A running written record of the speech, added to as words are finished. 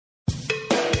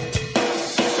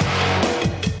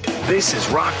This is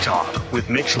Rock Talk with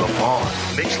Mitch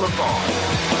LaFon. Mitch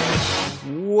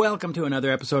LaFon. Welcome to another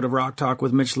episode of Rock Talk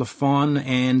with Mitch LaFon,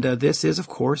 and this is, of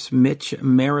course, Mitch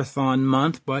Marathon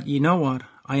Month, but you know what?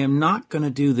 I am not going to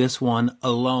do this one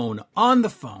alone on the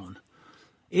phone.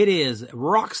 It is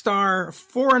rock star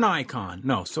for an icon.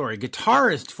 No, sorry,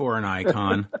 guitarist for an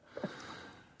icon.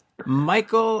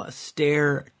 Michael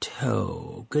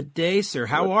Stairtoe. Good day, sir.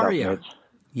 How are you? Mitch?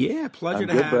 Yeah, pleasure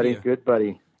to good, have buddy. you. Good,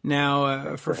 buddy.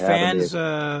 Now, for fans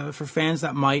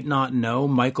that might not know,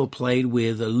 Michael played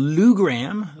with Lou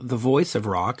Gramm, the voice of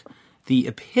rock, the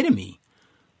epitome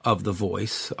of the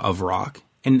voice of rock.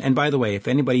 And by the way, if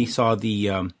anybody saw the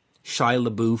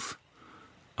Shia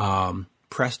LaBeouf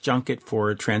press junket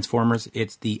for Transformers,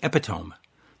 it's the epitome.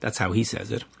 That's how he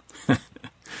says it.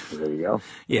 There you go.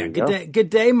 Yeah, good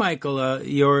day, Michael.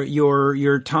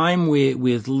 Your time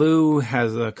with Lou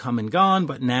has come and gone,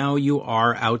 but now you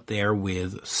are out there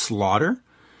with Slaughter,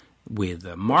 with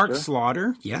Mark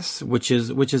Slaughter, yes, which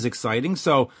is exciting.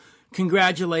 So,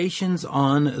 congratulations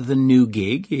on the new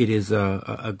gig. It is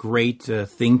a great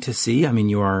thing to see. I mean,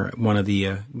 you are one of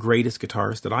the greatest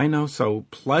guitarists that I know. So,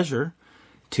 pleasure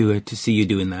to see you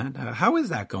doing that. How is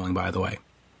that going, by the way?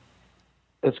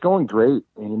 It's going great.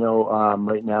 You know,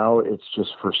 right now it's just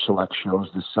for select shows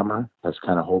this summer. That's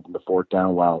kind of holding the fort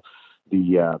down while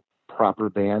the proper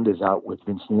band is out with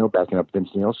Vince Neil, backing up Vince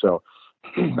Neil. So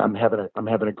I'm having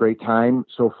a great time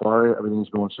so far. Everything's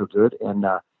going so good, and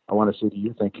I want to say to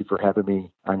you, thank you for having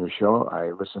me on your show.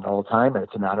 I listen all the time, and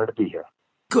it's an honor to be here.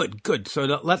 Good.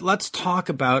 So let's talk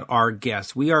about our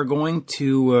guests. We are going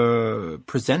to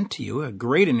present to you a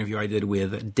great interview I did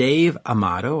with Dave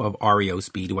Amato of REO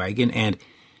Speedwagon, and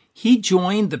he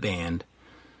joined the band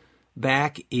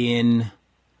back in,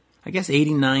 I guess,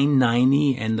 89,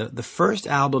 90, and the first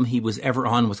album he was ever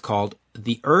on was called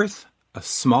The Earth, a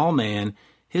Small Man,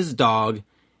 His Dog,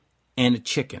 and a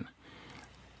Chicken.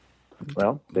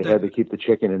 Well, they had to keep the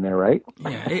chicken in there, right?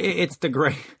 Yeah, it's the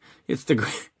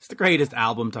greatest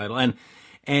album title, and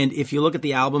if you look at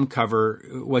the album cover,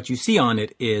 what you see on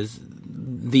it is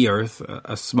the Earth,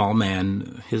 a small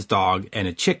man, his dog, and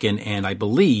a chicken, and I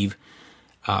believe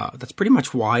that's pretty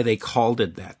much why they called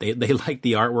it that. They liked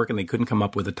the artwork and they couldn't come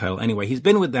up with a title. Anyway, he's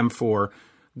been with them for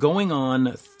going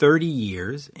on 30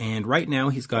 years, and right now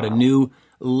he's got a new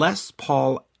Les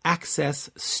Paul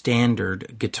Access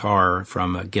Standard guitar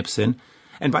from Gibson.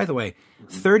 And by the way,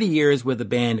 30 years with the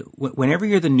band, whenever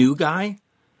you're the new guy,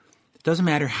 it doesn't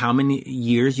matter how many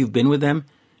years you've been with them,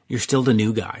 you're still the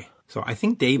new guy. So I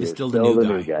think Dave is still the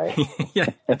new guy. Yeah,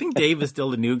 I think Dave is still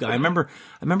the new guy. I remember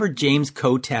James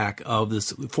Kotak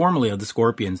formerly of the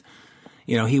Scorpions.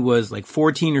 You know, he was like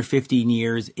 14 or 15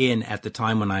 years in at the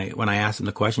time when I asked him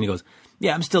the question. He goes,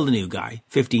 "Yeah, I'm still the new guy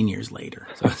 15 years later."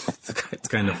 So it's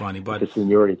kind of funny, but it's a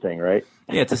seniority thing, right?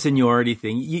 Yeah, it's a seniority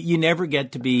thing. You never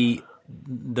get to be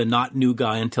the not new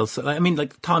guy until, I mean,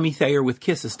 like Tommy Thayer with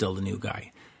Kiss is still the new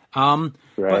guy.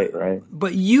 Right.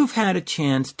 But you've had a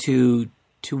chance to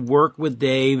work with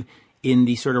Dave in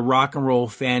the sort of rock and roll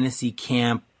fantasy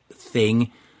camp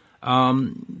thing.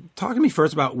 Talk to me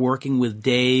first about working with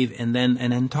Dave, and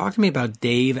then talk to me about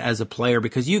Dave as a player,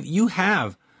 because you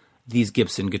have these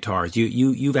Gibson guitars.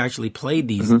 You've actually played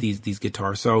these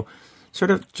guitars. So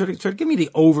sort of give me the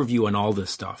overview on all this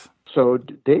stuff. So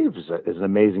Dave is an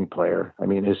amazing player. I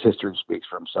mean, his history speaks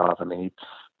for himself. I mean,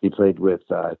 he played with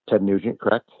Ted Nugent,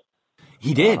 correct?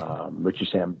 He did. Richie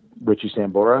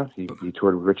Sambora. He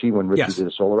toured with Richie when Richie did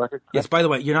a solo record. Correct? Yes, by the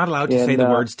way, you're not allowed to say the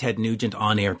words Ted Nugent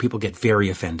on air. People get very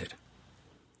offended.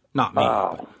 Not me.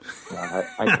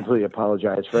 I completely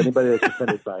apologize for anybody that's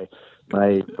offended by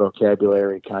my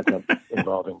vocabulary content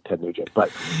involving Ted Nugent.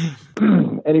 But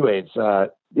anyways,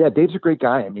 Dave's a great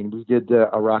guy. I mean, we did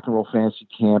a rock and roll fantasy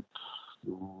camp,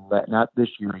 not this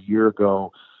year, a year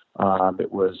ago.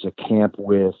 It was a camp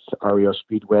with REO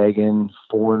Speedwagon,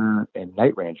 Foreigner, and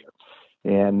Night Ranger.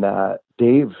 And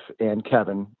Dave and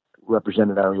Kevin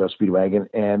represented REO Speedwagon,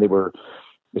 and they were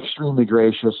extremely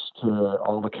gracious to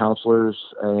all the counselors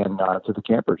and to the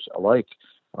campers alike.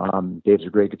 Dave's a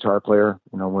great guitar player.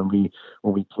 You know, when we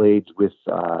played with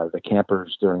the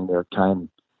campers during their time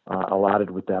allotted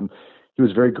with them, he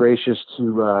was very gracious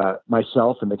to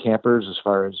myself and the campers, as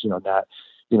far as, not,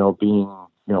 being,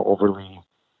 overly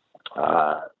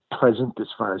present as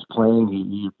far as playing.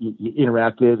 He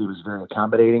interacted. He was very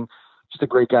accommodating. Just a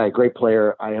great guy, great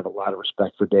player. I have a lot of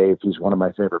respect for Dave. He's one of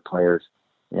my favorite players.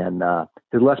 And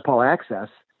his Les Paul Access,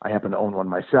 I happen to own one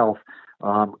myself.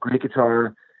 Great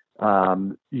guitar,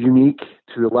 unique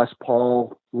to the Les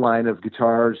Paul line of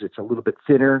guitars. It's a little bit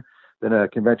thinner than a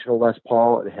conventional Les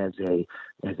Paul. It has a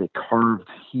carved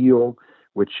heel,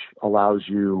 which allows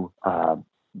you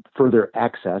further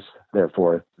access,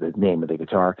 therefore the name of the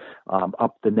guitar,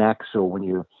 up the neck. So when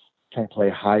you try to play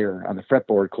higher on the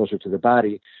fretboard, closer to the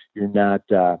body, you're not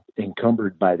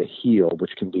encumbered by the heel,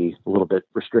 which can be a little bit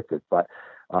restricted. But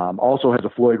also has a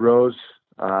Floyd Rose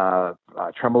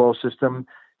tremolo system,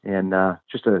 and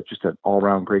just an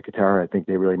all-around great guitar. I think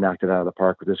they really knocked it out of the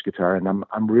park with this guitar, and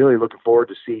I'm really looking forward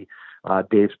to see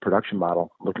Dave's production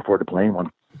model. Looking forward to playing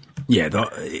one. Yeah,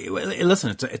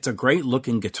 listen, it's a great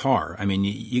looking guitar. I mean,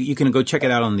 you can go check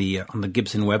it out on the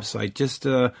Gibson website. Just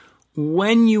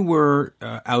when you were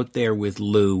out there with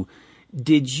Lou,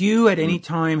 did you at any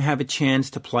time have a chance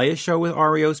to play a show with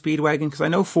REO Speedwagon? Because I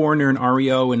know Foreigner and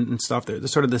REO and stuff, they're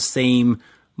sort of the same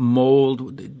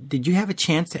mold. Did you have a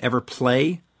chance to ever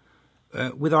play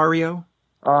with REO?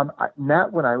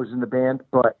 Not when I was in the band,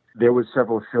 but there was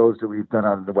several shows that we've done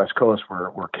on the West Coast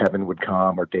where Kevin would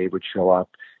come or Dave would show up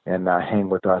and hang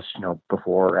with us,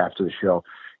 before or after the show.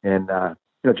 And,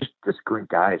 just great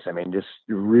guys. I mean, just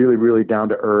really, really down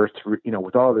to earth.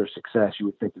 With all their success, you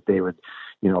would think that they would,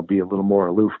 be a little more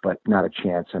aloof, but not a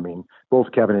chance. I mean,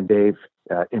 both Kevin and Dave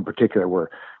in particular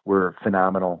were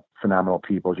phenomenal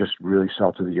people, just really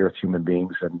salt of the earth human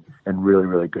beings and really,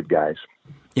 really good guys.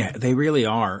 Yeah, they really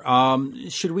are.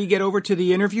 Should we get over to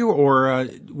the interview, or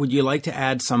would you like to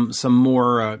add some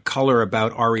more color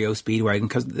about REO Speedwagon?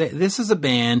 Because this is a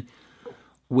band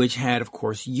which had, of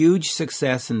course, huge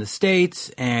success in the States,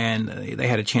 and they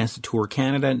had a chance to tour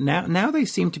Canada. Now they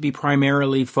seem to be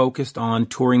primarily focused on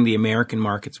touring the American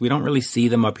markets. We don't really see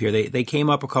them up here. They came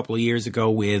up a couple of years ago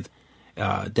with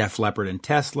Def Leppard and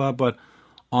Tesla, but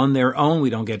on their own, we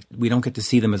don't get to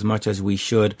see them as much as we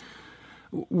should.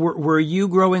 Were you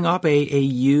growing up a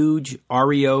huge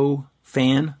REO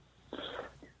fan?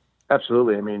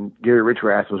 Absolutely. I mean, Gary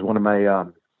Richrath was one of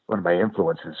my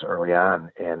influences early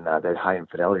on, and that High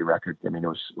Infidelity record. I mean, it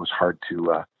was hard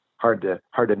to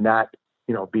not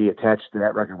be attached to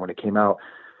that record when it came out.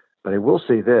 But I will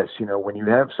say this, when you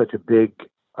have such a big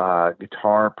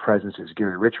guitar presence as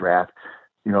Gary Richrath,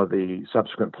 the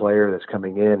subsequent player that's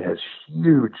coming in has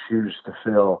huge shoes to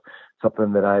fill.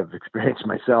 Something that I've experienced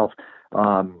myself.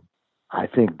 I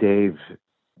think Dave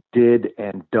did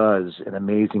and does an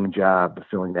amazing job of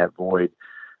filling that void,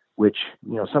 which,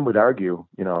 some would argue,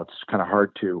 it's kind of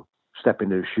hard to step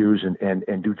into his shoes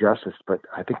and do justice. But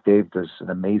I think Dave does an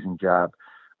amazing job,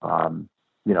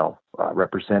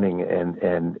 representing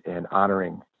and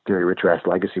honoring Gary Richrath's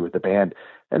legacy with the band.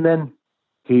 And then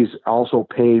he's also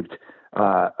paved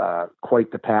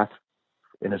quite the path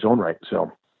in his own right.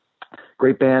 So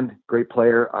great band, great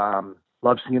player.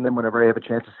 Love seeing them whenever I have a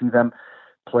chance to see them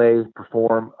play,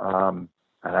 perform.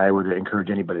 And I would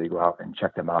encourage anybody to go out and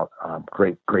check them out.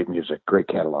 Great music, great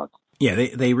catalog. Yeah,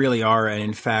 they really are. And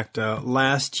in fact,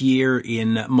 last year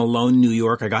in Malone, New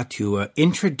York, I got to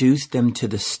introduce them to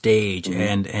the stage,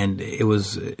 and it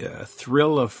was a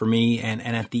thrill for me. And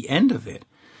at the end of it,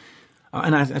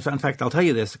 in fact, I'll tell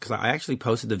you this because I actually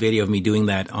posted the video of me doing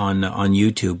that on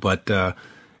YouTube. But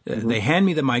they hand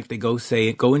me the mic, they go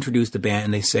introduce the band,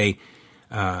 and they say,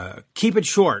 keep it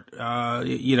short.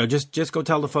 Just go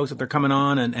tell the folks that they're coming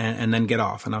on and then get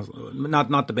off. And I was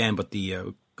not the band, but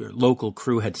the local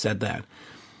crew had said that.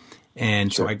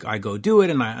 And sure. So I go do it,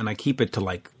 and I keep it to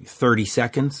like 30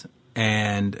 seconds.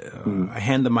 And I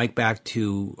hand the mic back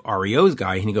to REO's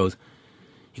guy, and he goes,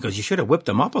 you should have whipped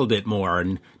them up a little bit more.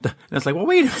 And it's like, well,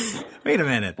 wait a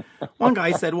minute. One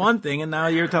guy said one thing, and now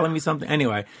you're telling me something.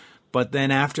 Anyway, but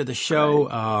then after the show,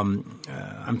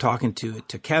 I'm talking to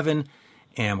Kevin,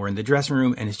 and we're in the dressing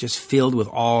room, and it's just filled with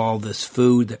all this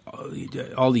food,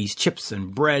 all these chips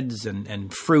and breads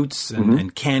and fruits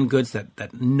and canned goods that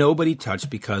nobody touched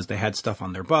because they had stuff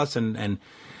on their bus, and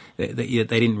they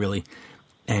didn't really.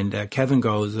 And Kevin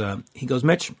goes,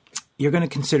 Mitch, you're going to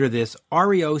consider this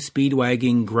REO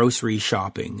Speedwagon grocery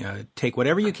shopping. Take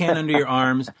whatever you can under your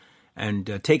arms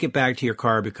and take it back to your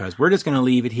car, because we're just going to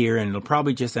leave it here, and it'll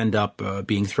probably just end up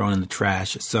being thrown in the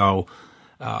trash. So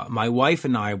my wife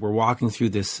and I were walking through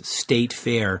this state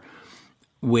fair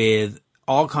with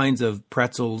all kinds of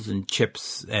pretzels and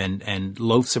chips and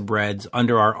loaves of breads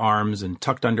under our arms and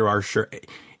tucked under our shirt.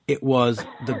 It was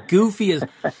the goofiest,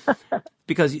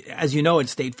 because as you know, at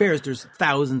state fairs, there's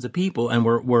thousands of people, and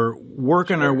we're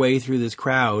working our way through this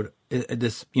crowd,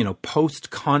 this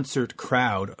post-concert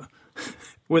crowd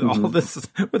with all this,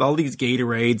 with all these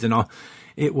Gatorades and all.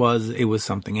 It was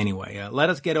something anyway. Let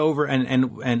us get over,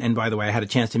 and by the way, I had a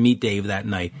chance to meet Dave that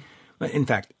night. In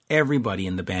fact, everybody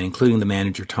in the band, including the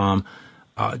manager Tom,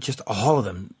 just all of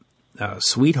them,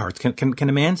 sweethearts. Can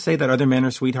a man say that other men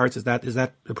are sweethearts? Is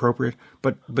that appropriate?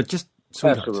 But just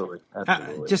sweethearts.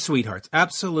 Absolutely. Just sweethearts.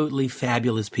 Absolutely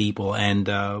fabulous people. And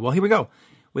well, here we go.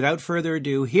 without further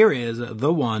ado, here is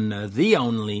the one, the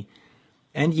only,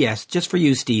 and yes, just for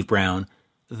you, Steve Brown,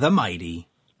 the mighty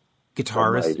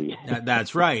guitarist. The mighty.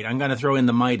 That's right. I'm going to throw in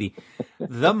the mighty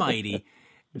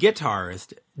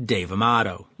guitarist Dave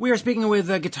Amato. We are speaking with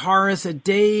guitarist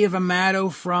Dave Amato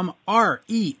from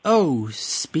REO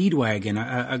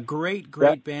Speedwagon, a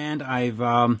great band.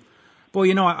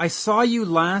 I saw you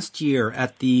last year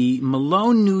at the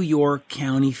Malone, New York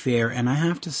County Fair, and I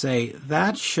have to say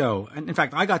that show, and in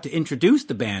fact, I got to introduce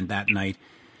the band that night.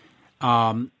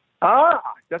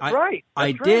 That's right.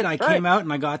 I did. I came out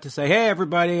and I got to say, hey,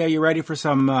 everybody, are you ready for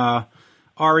some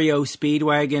REO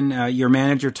Speedwagon? Your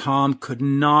manager, Tom, could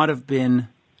not have been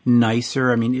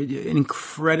nicer. I mean, an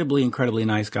incredibly, incredibly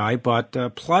nice guy, but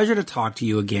pleasure to talk to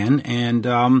you again. And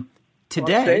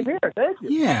today... Well, same here. Thank you.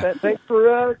 Yeah. Thanks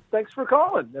for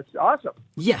calling. That's awesome.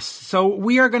 Yes. So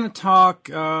we are going to talk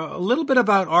a little bit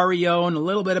about REO and a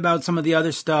little bit about some of the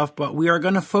other stuff, but we are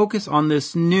going to focus on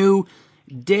this new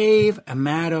Dave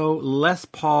Amato Les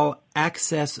Paul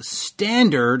Access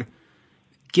Standard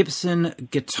Gibson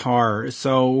guitar.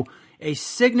 So a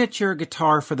signature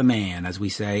guitar for the man, as we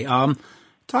say.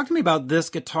 Talk to me about this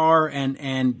guitar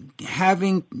and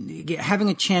having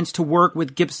a chance to work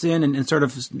with Gibson and sort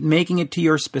of making it to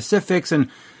your specifics. And,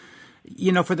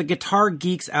 you know, for the guitar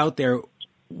geeks out there,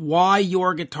 why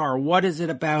your guitar? What is it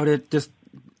about it? Just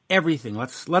everything.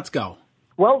 Let's go.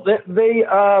 Well, they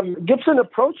Gibson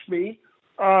approached me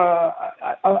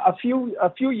a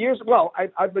few years. Well,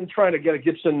 I've been trying to get a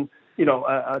Gibson,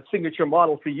 a signature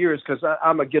model for years because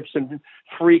I'm a Gibson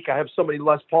freak. I have so many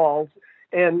Les Pauls,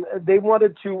 and they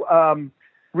wanted to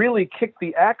really kick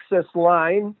the Access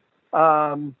line,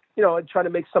 and try to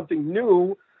make something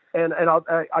new. And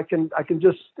I can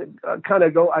just kind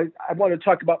of go. I want to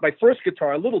talk about my first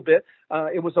guitar a little bit.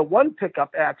 It was a one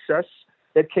pickup Access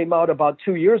that came out about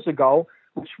 2 years ago,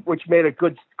 which made a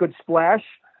good splash.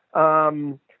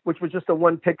 Which was just a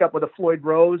one pickup with a Floyd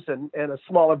Rose and a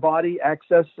smaller body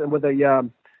Access and with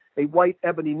a white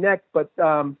ebony neck. But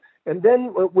and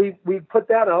then we put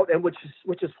that out, and which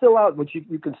is still out, which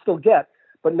you can still get.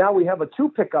 But now we have a two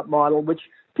pickup model, which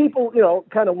people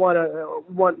kind of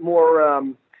want more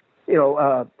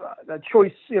a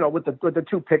choice with the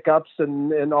two pickups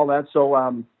and all that.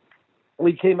 So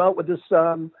we came out with this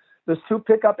two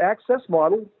pickup Access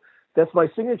model. That's my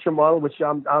signature model, which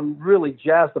I'm really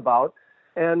jazzed about,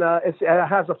 and it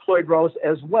has a Floyd Rose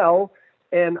as well.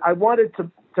 And I wanted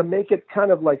to make it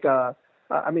kind of like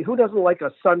who doesn't like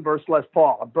a sunburst Les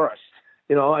Paul, a burst?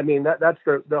 That's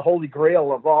the holy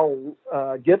grail of all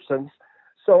Gibsons.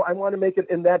 So I want to make it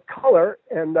in that color,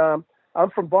 and I'm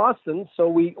from Boston, so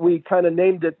we kind of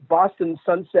named it Boston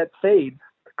Sunset Fade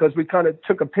because we kind of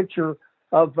took a picture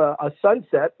of a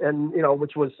sunset, and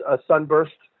which was a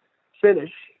sunburst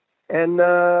finish. And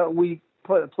we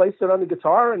placed it on the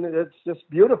guitar, and it's just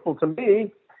beautiful to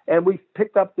me. And we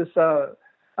picked up this,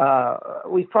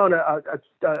 we found a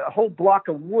whole block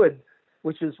of wood,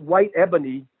 which is white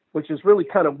ebony, which is really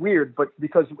kind of weird, but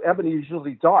because ebony is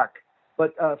usually dark.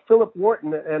 But Philip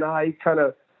Wharton and I kind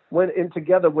of went in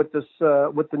together with this,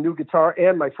 with the new guitar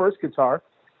and my first guitar,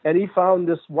 and he found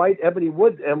this white ebony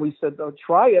wood, and we said, oh,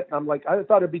 try it. And I'm like, I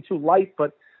thought it'd be too light,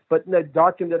 but Ned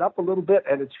darkened it up a little bit,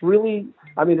 and it's really,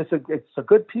 it's a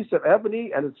good piece of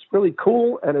ebony, and it's really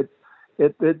cool, and it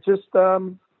just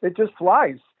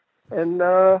flies. And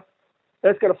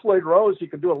it's got a Floyd Rose. You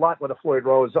can do a lot with a Floyd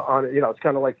Rose on it. It's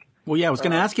kind of like. Well, yeah, I was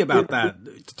going to ask you about that.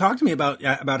 Talk to me about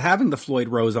having the Floyd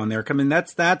Rose on there. I mean,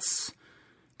 that's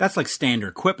like standard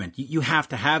equipment. You have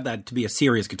to have that to be a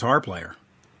serious guitar player.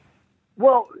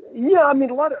 Well, yeah, a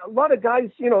lot of guys,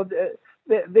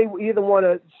 they either want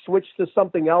to switch to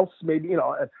something else, maybe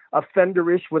a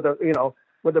Fender-ish with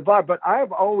a bar. But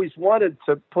I've always wanted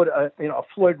to put a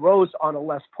Floyd Rose on a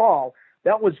Les Paul.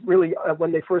 That was really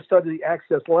when they first started the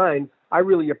Access line. I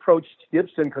really approached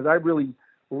Gibson because I really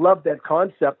loved that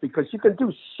concept because you can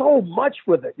do so much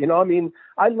with it.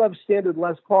 I love standard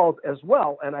Les Pauls as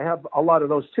well, and I have a lot of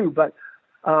those too. But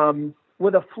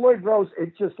with a Floyd Rose,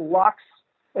 it just locks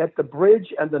at the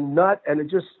bridge and the nut, and it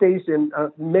just stays in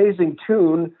amazing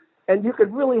tune, and you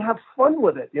could really have fun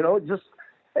with it,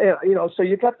 so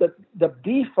you got the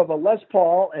beef of a Les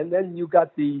Paul, and then you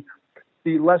got the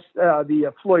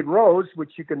Floyd Rose,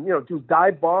 which you can, do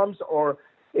dive bombs, or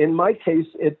in my case,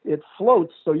 it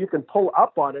floats, so you can pull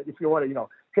up on it if you want to,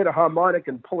 hit a harmonic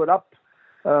and pull it up,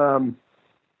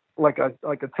 like a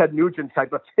Ted Nugent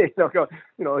type of thing,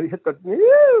 hit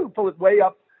pull it way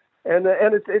up. And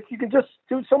it's you can just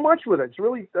do so much with it. It's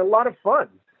really a lot of fun.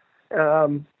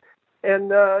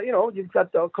 You've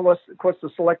got of course the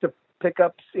selective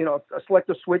pickups. A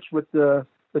selective switch with the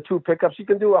the two pickups. You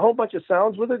can do a whole bunch of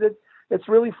sounds with it. It's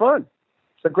really fun.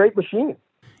 It's a great machine.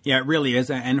 Yeah, it really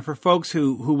is. And for folks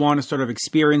who want to sort of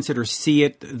experience it or see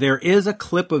it, there is a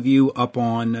clip of you up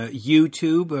on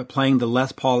YouTube playing the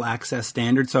Les Paul Access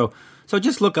Standard. So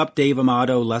just look up Dave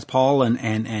Amato Les Paul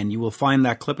and you will find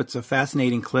that clip. It's a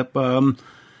fascinating clip.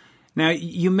 Now,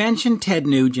 you mentioned Ted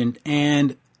Nugent,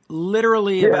 and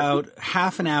literally about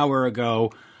half an hour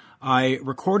ago, I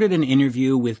recorded an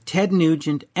interview with Ted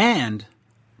Nugent and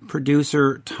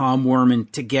producer Tom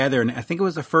Werman together. And I think it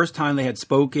was the first time they had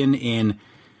spoken in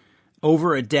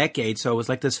over a decade. So it was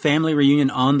like this family reunion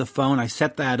on the phone. I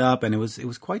set that up, and it was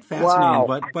quite fascinating.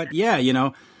 Wow. But yeah,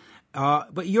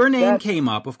 but your name came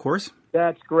up, of course.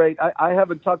 That's great. I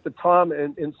haven't talked to Tom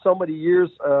in so many years.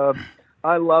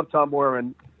 I love Tom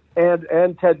Werman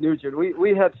and Ted Nugent.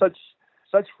 We had such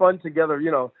fun together,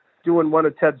 doing one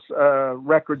of Ted's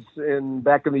records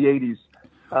back in the 80s.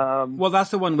 Well,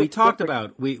 that's the one we talked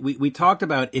about. We talked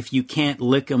about If You Can't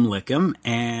Lick 'Em, Lick 'Em,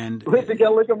 and Lick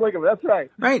 'Em. That's right.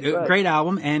 Right, great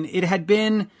album, and it had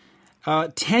been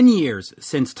 10 years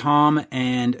since Tom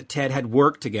and Ted had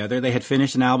worked together. They had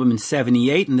finished an album in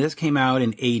 '78, and this came out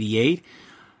in '88.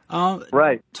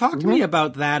 Right. Talk to me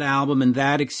about that album and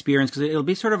that experience, because it'll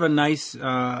be sort of a nice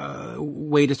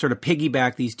way to sort of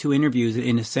piggyback these two interviews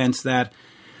in a sense that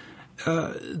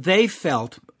they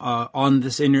felt on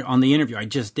the interview I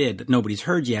just did that nobody's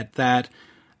heard yet, that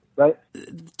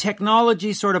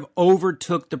technology sort of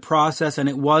overtook the process, and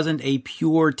it wasn't a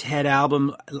pure Ted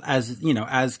album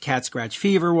as Cat Scratch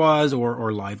Fever was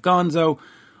or Live Gonzo.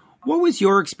 What was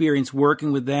your experience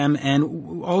working with them,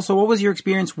 and also what was your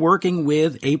experience working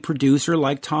with a producer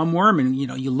like Tom Werman?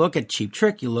 You look at Cheap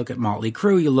Trick, you look at Motley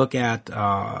Crue, you look at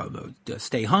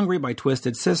Stay Hungry by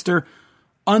Twisted Sister,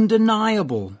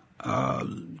 undeniable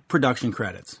production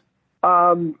credits.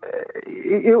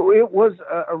 It was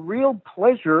a real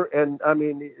pleasure, and I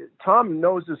mean, Tom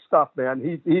knows his stuff, man.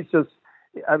 He's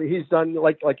done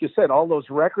like you said, all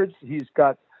those records. He's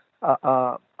got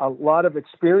a lot of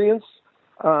experience,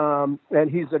 and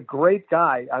he's a great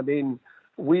guy. I mean,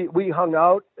 we hung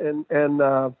out and in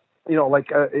the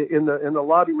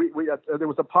lobby, we had, there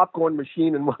was a popcorn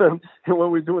machine, and when we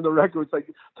were doing the record, it's like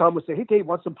Tom would say, "Hey, Dave,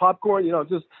 want some popcorn?"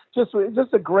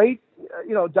 Just a great,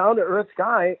 down to earth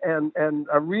guy and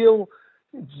a real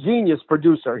genius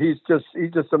producer. He's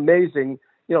just amazing.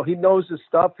 He knows his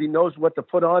stuff. He knows what to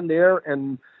put on there,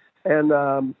 and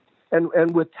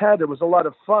with Ted, it was a lot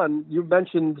of fun. You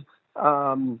mentioned,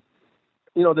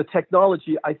 the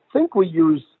technology. I think we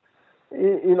used,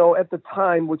 at the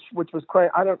time, which was quite,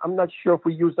 I'm not sure if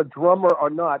we used a drummer or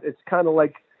not. It's kind of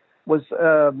like was,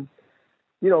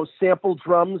 sample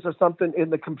drums or something in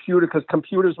the computer, because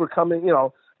computers were coming,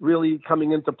 really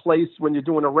coming into place when you're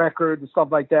doing a record and stuff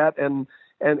like that. And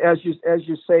as you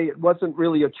say, it wasn't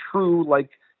really a true like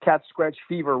Cat Scratch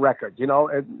Fever record,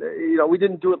 we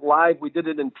didn't do it live. We did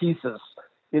it in pieces,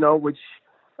 which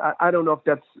I don't know if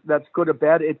that's good or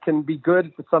bad. It can be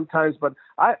good sometimes, but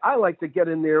I like to get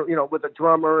in there, with a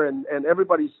drummer and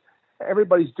everybody's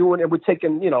doing it. We're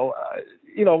taking,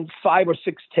 5 or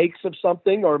 6 takes of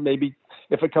something, or maybe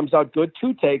if it comes out good,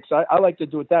 2 takes. I like to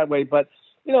do it that way, but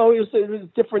it was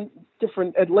different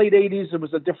at late 80s. It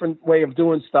was a different way of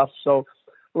doing stuff. So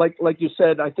like you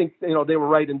said, I think, they were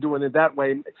right in doing it that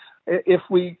way. If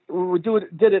we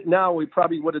did it now, we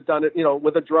probably would have done it,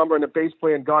 with a drummer and a bass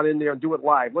player and gone in there and do it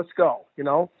live. Let's go,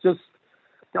 just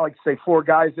like say 4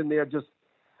 guys in there, just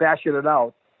bashing it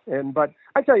out. But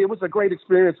I tell you, it was a great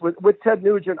experience with Ted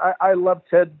Nugent. I love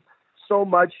Ted so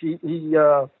much. He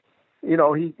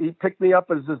picked me up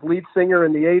as his lead singer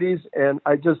in the 80s, and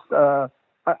I just,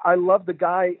 I love the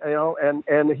guy,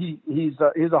 and he's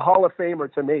a Hall of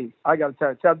Famer to me. I got to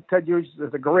tell you, Ted Nugent is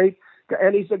he's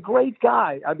a great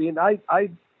guy. I mean, I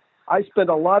spent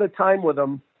a lot of time with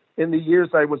him in the years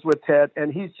I was with Ted,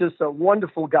 and he's just a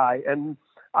wonderful guy. And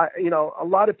a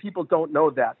lot of people don't know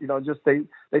that. Just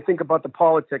they think about the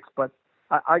politics, but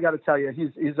I got to tell you,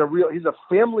 he's a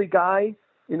family guy.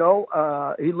 He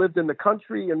lived in the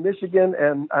country in Michigan,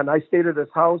 and I stayed at his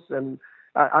house, and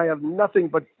I have nothing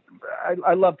but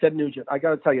I love Ted Nugent. I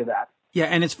got to tell you that. Yeah,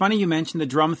 and it's funny you mentioned the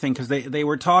drum thing, because they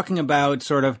were talking about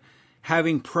sort of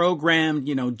having programmed,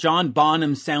 John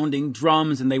Bonham sounding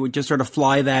drums, and they would just sort of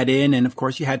fly that in. And of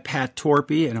course, you had Pat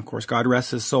Torpey, and of course, God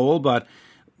rest his soul, but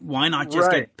why not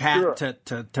just get Pat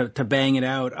to bang it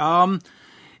out?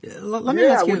 Let me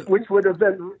ask you, which would have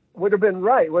been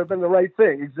right. Would have been the right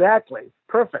thing. Exactly.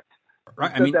 Perfect.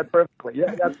 Right. You said that perfectly.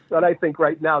 Yeah, that's what I think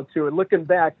right now too. And looking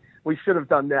back, we should have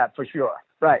done that for sure.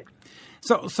 Right.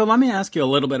 So let me ask you a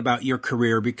little bit about your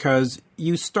career, because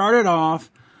you started off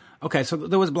Okay, so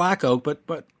there was Black Oak,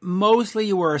 but mostly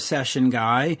you were a session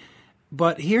guy.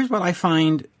 But here's what I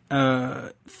find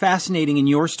fascinating in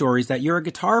your stories, that you're a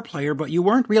guitar player, but you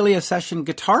weren't really a session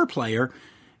guitar player.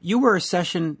 You were a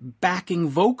session backing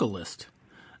vocalist.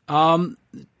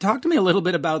 Talk to me a little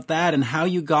bit about that and how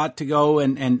you got to go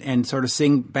and sort of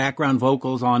sing background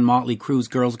vocals on Motley Crue's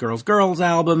Girls, Girls, Girls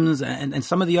albums and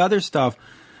some of the other stuff.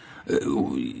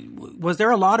 Was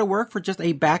there a lot of work for just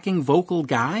a backing vocal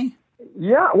guy?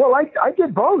 Yeah, well, I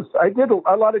did both. I did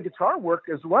a lot of guitar work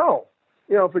as well.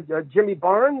 You know, for Jimmy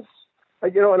Barnes,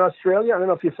 in Australia. I don't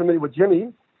know if you're familiar with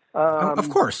Jimmy. Of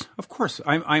course.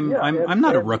 I'm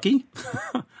not a rookie.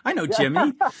 I know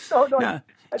Jimmy. No, Yeah.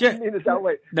 I didn't mean it that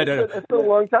way. No. It's been a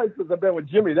long time since I've been with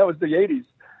Jimmy. That was the 80s.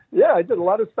 Yeah, I did a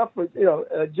lot of stuff with,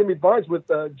 Jimmy Barnes. With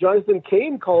Jonathan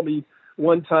Cain called me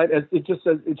one time. It just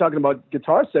says, you're talking about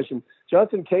guitar session.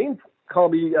 Jonathan Cain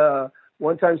called me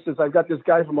one time, says, I've got this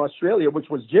guy from Australia, which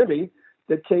was Jimmy,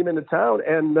 that came into town.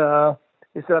 And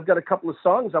he said, I've got a couple of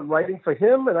songs I'm writing for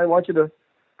him, and I want you to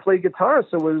play guitar.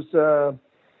 So it was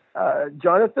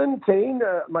Jonathan Cain,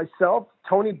 myself,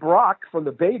 Tony Brock from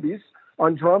the Babies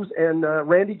on drums, and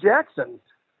Randy Jackson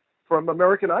from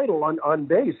American Idol on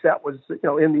bass. That was in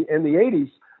the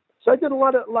 80s. So I did a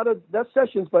lot of that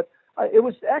sessions, but it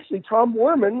was actually Tom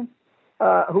Werman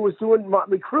who was doing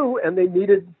Motley Crue, and they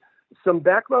needed some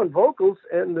background vocals,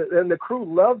 and the crew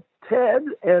loved Ted,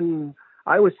 and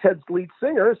I was Ted's lead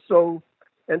singer. So,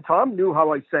 and Tom knew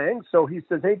how I sang, so he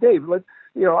says, "Hey Dave, let's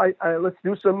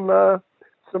do some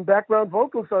background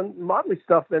vocals on Motley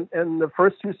stuff." And the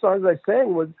first two songs I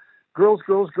sang was Girls,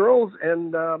 Girls, Girls,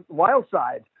 and Wild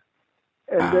Side.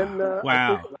 And then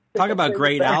wow, talk about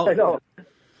great album. I know.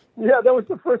 Yeah, that was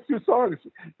the first two songs.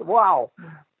 Wow.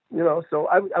 So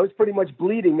I was pretty much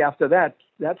bleeding after that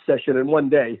session in one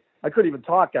day. I couldn't even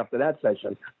talk after that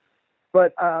session.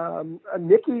 But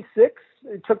Nikki Sixx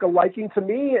took a liking to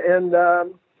me, and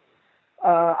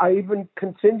I even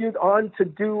continued on to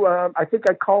do. I think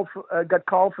I got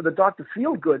called for the Dr.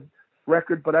 Feelgood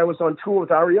record, but I was on tour with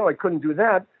REO. I couldn't do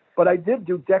that. But I did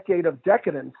do Decade of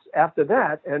Decadence after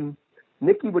that, and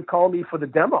Nikki would call me for the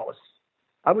demos.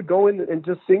 I would go in and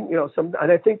just sing, and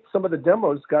I think some of the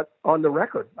demos got on the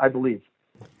record, I believe.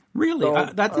 Really? So,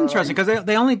 that's interesting, because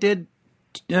they only did,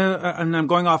 and I'm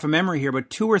going off of memory here, but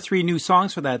 2 or 3 new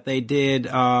songs for that. They did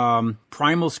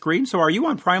Primal Scream. So are you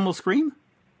on Primal Scream?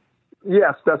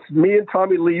 Yes, that's me and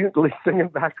Tommy Lee singing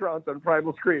backgrounds on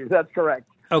Primal Scream. That's correct.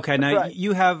 Okay, now right.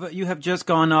 you have just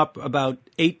gone up about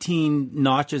 18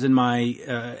 notches in my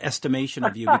estimation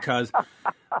of you, because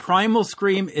Primal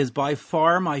Scream is by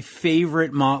far my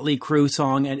favorite Motley Crue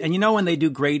song, and when they do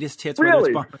greatest hits,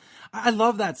 really? I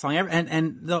love that song,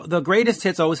 and the greatest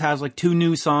hits always has like 2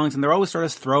 new songs, and they're always sort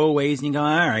of throwaways, and you go,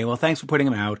 all right, well, thanks for putting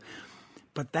them out,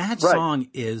 but that song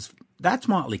that's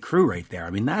Motley Crue right there.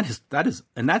 I mean, that is,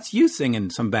 and that's you singing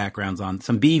some backgrounds on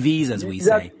some BVs, as we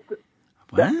say.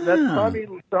 Wow. That's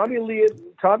Tommy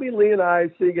Lee and I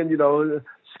singing,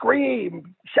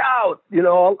 scream, shout,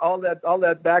 all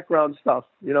that background stuff,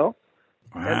 Wow.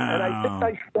 And I think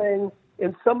I sang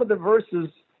in some of the verses.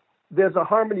 There's a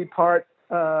harmony part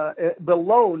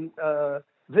below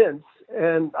Vince,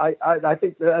 and I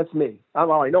think that's me. I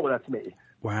know that's me.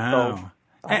 Wow.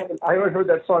 So I haven't heard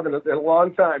that song in a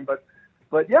long time,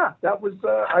 but yeah, that was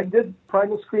I did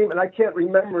Primal Scream, and I can't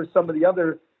remember some of the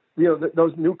other.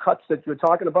 Those new cuts that you're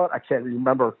talking about, I can't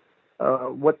remember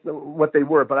what they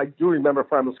were, but I do remember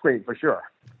Primal Scream for sure.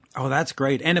 Oh, that's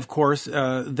great. And of course,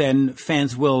 then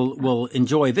fans will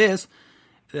enjoy this.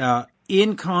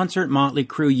 In concert, Motley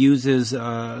Crue uses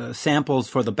samples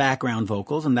for the background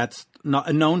vocals, and that's not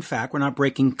a known fact. We're not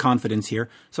breaking confidence here.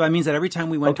 So that means that every time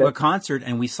we went to a concert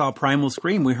and we saw Primal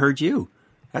Scream, we heard you.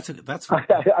 That's.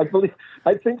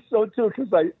 I think so too,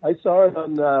 because I saw it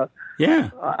on.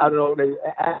 I don't know, maybe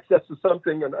Access or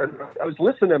something, and I was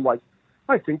listening. I'm like,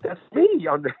 I think that's me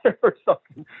on there or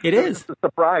something. It is a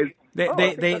surprise.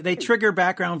 They trigger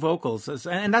background vocals,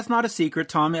 and that's not a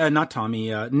secret.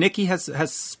 Nikki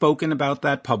has spoken about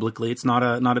that publicly. It's not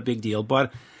a big deal.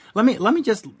 But let me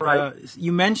just.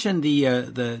 You mentioned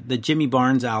the Jimmy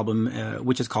Barnes album,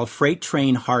 which is called Freight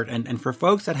Train Heart, and for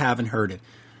folks that haven't heard it,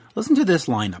 listen to this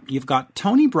lineup. You've got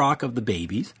Tony Brock of the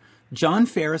Babies, John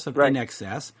Ferris of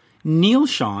INXS, Neil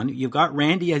Sean, you've got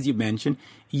Randy, as you mentioned,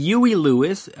 Huey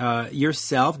Lewis,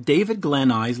 yourself, David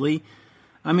Glenn Isley.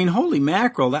 I mean, holy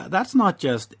mackerel, that's not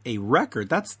just a record.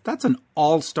 That's an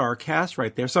all-star cast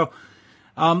right there. So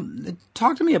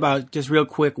talk to me about, just real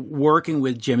quick, working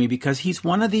with Jimmy, because he's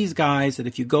one of these guys that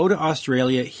if you go to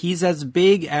Australia, he's as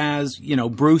big as,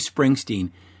 Bruce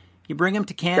Springsteen. You bring him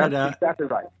to Canada. That's exactly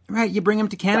right. Right, you bring him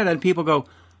to Canada and people go,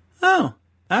 oh,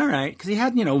 All right, because he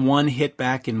had, one hit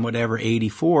back in whatever,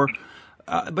 84.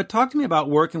 But talk to me about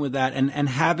working with that and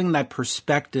having that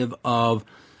perspective of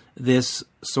this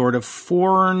sort of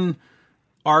foreign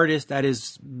artist that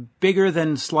is bigger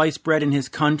than sliced bread in his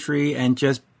country and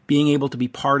just being able to be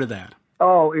part of that.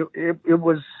 Oh, it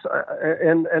was,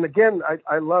 and again,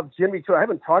 I love Jimmy too. I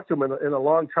haven't talked to him in a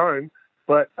long time,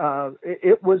 but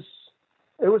it was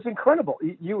incredible.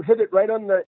 You hit it right on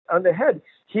the head.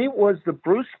 He was the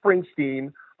Bruce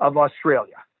Springsteen of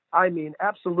Australia. I mean,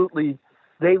 absolutely,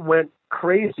 they went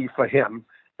crazy for him,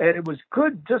 and it was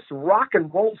good, just rock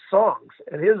and roll songs,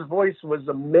 and his voice was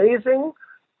amazing.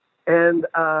 And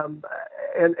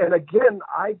again,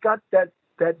 I got that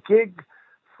gig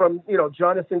from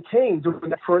Jonathan Cain doing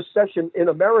that first session in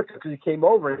America because he came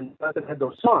over and Jonathan had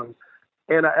those songs,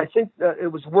 and I think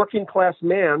it was Working Class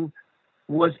Man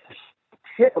was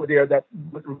hit over there that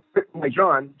was written by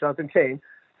Jonathan Cain,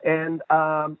 and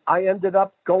I ended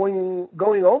up going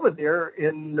over there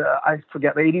in I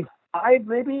forget 85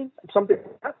 maybe, something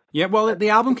like that. Yeah, well, the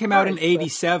album came out in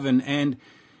 87, and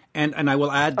I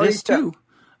will add this too.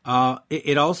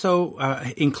 It also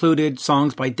included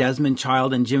songs by Desmond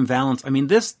Child and Jim Vallance. I mean,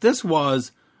 this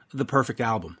was the perfect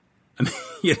album. I mean,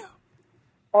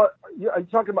 are you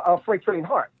talking about Freight Train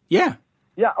Heart? Yeah.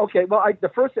 Yeah. Okay. Well, the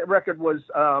first record was.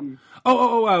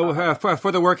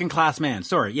 For the Working Class Man.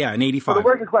 Sorry. Yeah, in 85. For the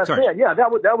Working Class Man. Yeah, that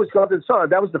was Jonathan's song.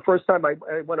 That was the first time I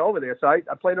went over there. So I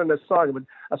played on this song.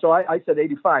 So I said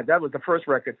 85. That was the first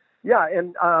record. Yeah,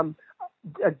 and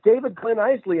David Glenn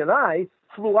Isley and I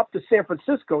flew up to San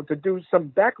Francisco to do some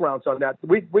backgrounds on that.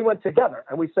 We went together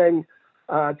and we sang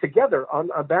together on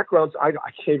backgrounds. I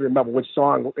can't even remember which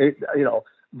song.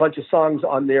 A bunch of songs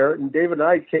on there. And David and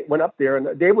I went up there,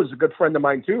 and Dave was a good friend of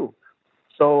mine too.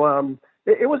 So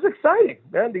it was exciting,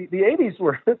 man. The 80s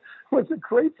was a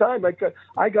great time.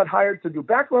 I got hired to do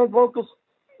background vocals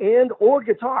or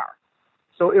guitar.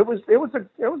 So it was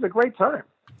a great time.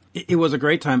 It was a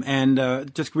great time.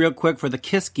 And just real quick for the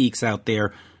Kiss geeks out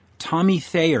there, Tommy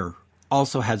Thayer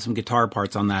also had some guitar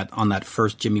parts on that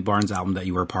first Jimmy Barnes album that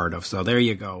you were a part of. So there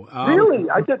you go. Really?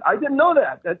 I didn't know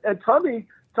that. And Tommy's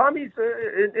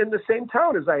in the same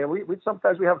town as I am. We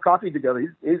sometimes we have coffee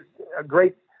together. He's a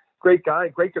great guy,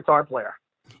 great guitar player.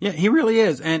 Yeah, he really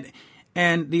is. And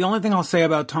the only thing I'll say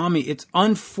about Tommy, it's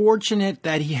unfortunate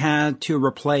that he had to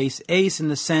replace Ace in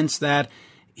the sense that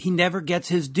he never gets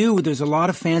his due. There's a lot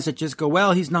of fans that just go,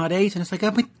 well, he's not Ace. And it's like,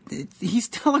 but he's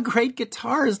still a great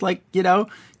guitarist. Like,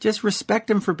 just respect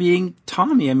him for being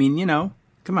Tommy. I mean,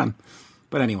 come on.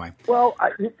 But anyway. Well,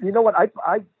 you know what?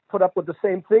 I put up with the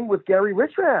same thing with Gary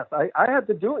Richrath. I had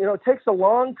to do it. It takes a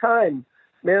long time,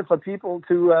 man, for people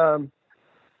to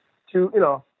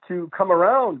come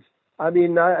around. I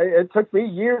mean, it took me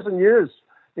years and years,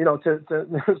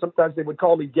 to sometimes they would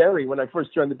call me Gary when I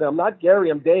first joined the band. I'm not Gary,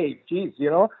 I'm Dave. Jeez,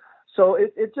 So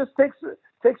it just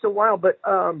takes a while. But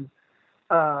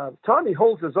Tommy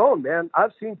holds his own, man.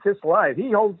 I've seen Kiss live. He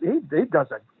does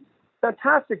a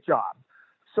fantastic job.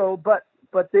 So, but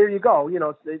there you go.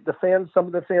 The fans, some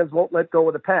of the fans won't let go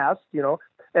of the past,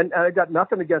 and I got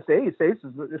nothing against Ace. Ace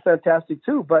is fantastic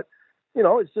too, but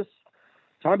it's just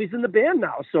Tommy's in the band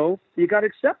now, so you got to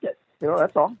accept it.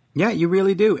 That's all. Yeah, you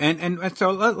really do. And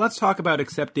so let's talk about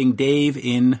accepting Dave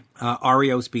in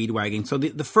REO Speedwagon. So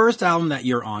the first album that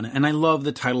you're on, and I love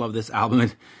the title of this album.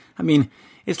 I mean,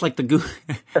 it's like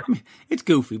it's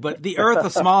goofy, but The Earth, a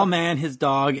Small Man, His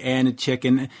Dog, and a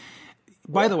Chicken.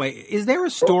 By the way, is there a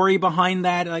story behind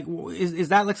that? Like, is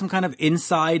that like some kind of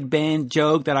inside band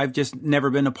joke that I've just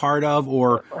never been a part of,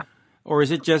 or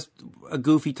is it just a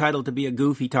goofy title to be a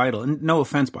goofy title? And no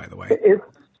offense, by the way.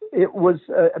 It was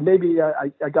maybe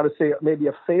I got to say maybe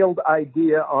a failed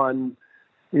idea on,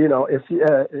 if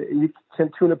you can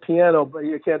tune a piano but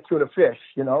you can't tune a fish.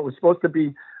 It was supposed to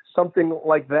be something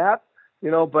like that,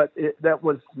 but that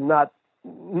was not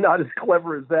as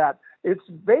clever as that. It's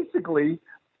basically.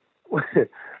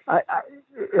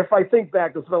 If I think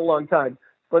back, it's been a long time,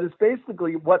 but it's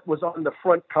basically what was on the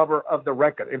front cover of the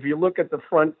record. If you look at the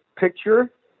front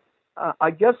picture,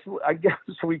 I guess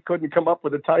we couldn't come up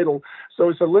with a title,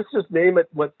 so let's just name it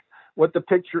what the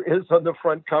picture is on the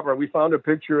front cover. We found a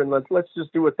picture, and let's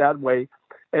just do it that way.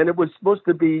 And it was supposed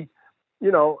to be,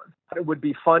 it would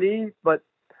be funny, but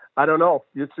I don't know.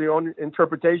 It's your own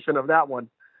interpretation of that one.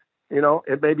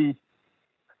 It may be.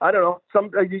 I don't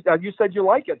know. You said you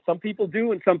like it. Some people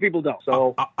do, and some people don't.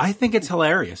 So I think it's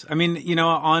hilarious. I mean,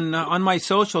 on my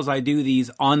socials, I do these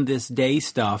on this day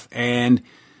stuff, and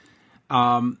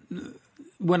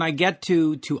when I get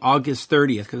to August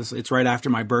 30th, because it's right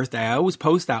after my birthday, I always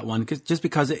post that one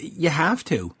because you have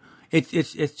to.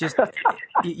 It's just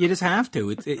You just have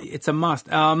to. It's a must.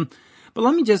 But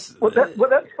let me just.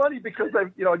 That's funny because I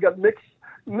got mixed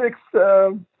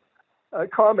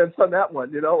comments on that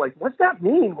one. Like, what's that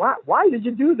mean? Why did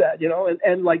you do that?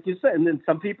 And like you said, and then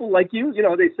some people like you,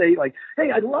 they say like,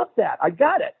 hey, I love that. I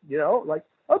got it. Like,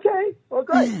 okay, well,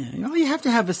 great. Yeah, you have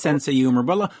to have a sense of humor.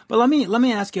 But let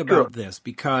me ask you about this,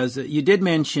 because you did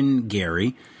mention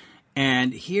Gary,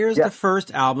 and here's the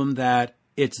first album that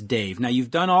it's Dave. Now, you've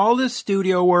done all this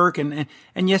studio work, and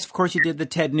yes, of course, you did the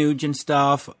Ted Nugent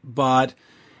stuff, but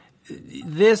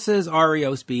this is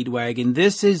REO Speedwagon.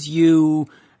 This is you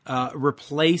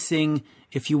replacing,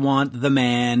 if you want, the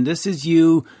man. This is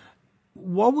you.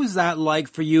 What was that like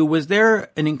for you? Was there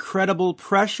an incredible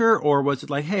pressure, or was it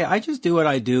like, hey, I just do what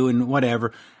I do and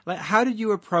whatever? Like, how did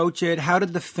you approach it? How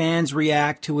did the fans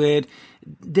react to it?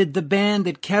 Did the band,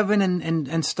 did Kevin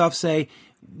and stuff say,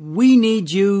 we need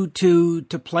you to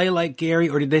play like Gary,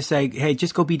 or did they say, hey,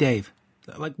 just go be Dave?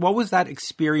 Like, what was that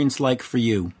experience like for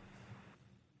you?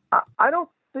 I don't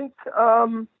think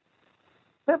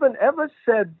Kevin ever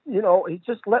said, he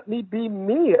just let me be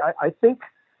me. I think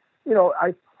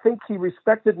he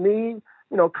respected me,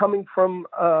 coming from,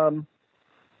 I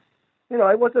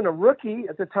wasn't a rookie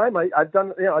at the time. I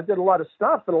did a lot of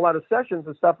stuff and a lot of sessions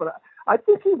and stuff, but I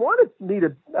think he wanted me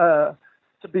to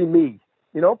be me,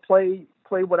 play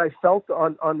what I felt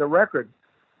on the record.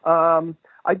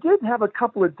 I did have a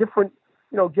couple of different,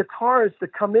 guitars to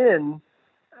come in.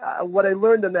 What I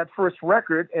learned in that first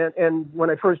record and when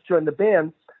I first joined the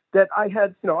band, that I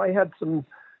had some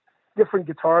different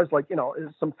guitars, like,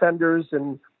 some Fenders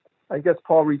and I guess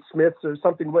Paul Reed Smiths or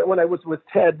something. When I was with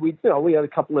Ted, we had a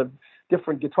couple of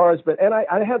different guitars, and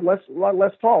I had a lot of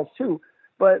Les Pauls too,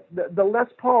 but the Les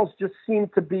Pauls just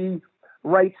seemed to be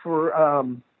right for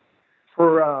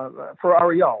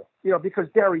REO, because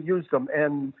Gary used them,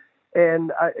 and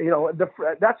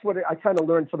that's what I kind of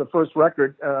learned for the first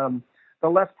record. The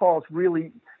Les Pauls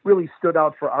really stood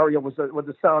out for REO with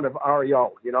the sound of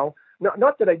REO.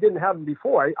 Not that I didn't have them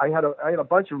before. I had a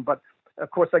bunch of them, but of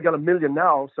course I got a million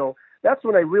now. So that's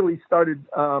when I really started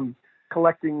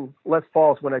collecting Les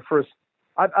Pauls. When I first,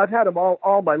 I've had them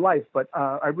all my life, but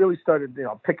I really started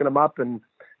picking them up, and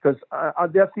because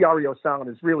that's the REO sound,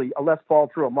 is really a Les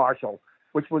Paul through a Marshall,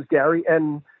 which was Gary,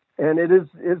 and it is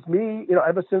me,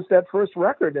 ever since that first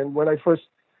record and when I first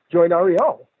joined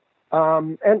REO.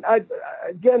 And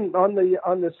again on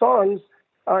the songs,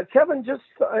 Kevin just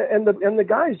and the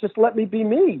guys just let me be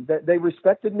me. They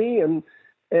respected me, and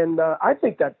I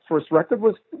think that first record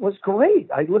was great.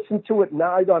 I listen to it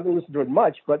now. I don't listen to it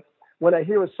much, but when I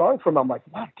hear a song from him, I'm like,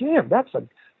 wow, damn, that's a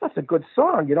good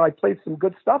song. I played some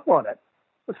good stuff on it.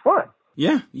 It was fun.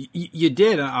 Yeah, you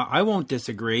did. I won't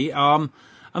disagree. I'm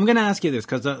going to ask you this,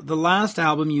 because the last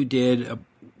album you did,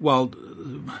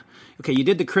 you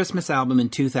did the Christmas album in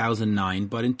 2009,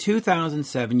 but in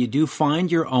 2007 you do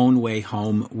Find Your Own Way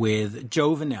Home with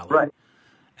Joe Vanelli. Right.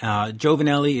 Joe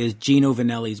Vanelli is Gino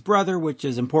Vanelli's brother, which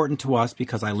is important to us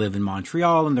because I live in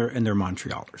Montreal and they're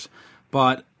Montrealers.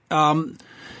 But that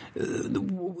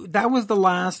was the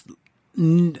last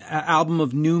album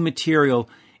of new material.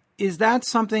 Is that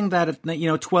something that,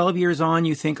 12 years on,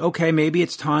 you think, okay, maybe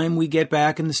it's time we get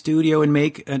back in the studio and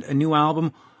make a new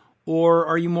album? Or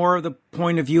are you more of the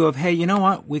point of view of, hey, you know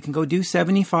what? We can go do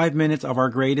 75 minutes of our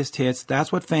greatest hits.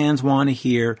 That's what fans want to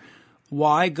hear.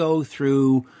 Why go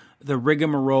through the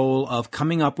rigmarole of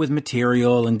coming up with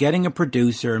material and getting a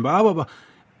producer and blah, blah, blah?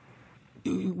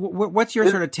 What's your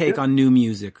sort of take on new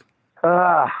music?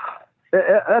 That's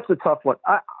a tough one.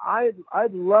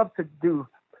 I'd love to do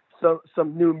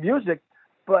some new music,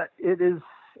 but it is,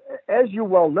 as you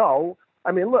well know,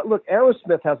 I mean, look,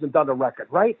 Aerosmith hasn't done a record,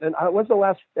 right? And when's the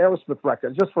last Aerosmith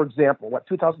record? Just for example,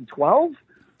 2012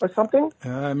 or something?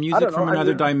 Music from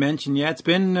Another Dimension. Yeah, it's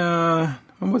been,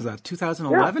 when was that?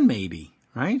 2011 maybe,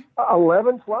 right?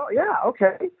 11, 12, yeah,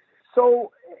 okay.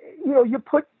 So, you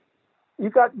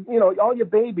got all your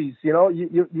babies,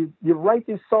 you write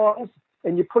these songs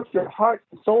and you put your heart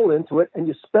and soul into it, and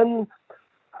you spend,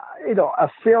 a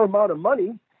fair amount of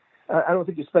money. I don't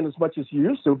think you spend as much as you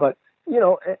used to, but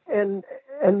and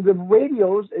the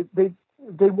radios, they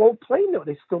won't play new.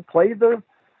 They still play the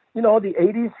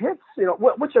 80s hits,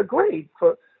 which are great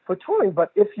for touring.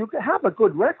 But if you have a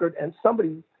good record and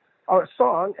somebody, or a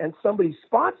song, and somebody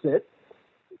spots it,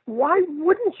 why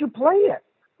wouldn't you play it?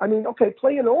 I mean, okay,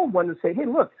 play an old one and say, hey,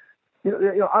 look,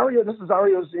 REO, this is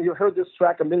REO's, you heard this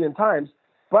track a million times,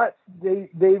 but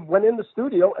they went in the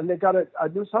studio and they got a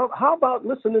new song. How about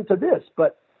listening to this?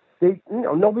 But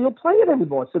nobody will play it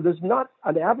anymore. So there's not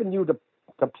an avenue to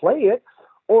play it,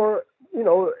 or,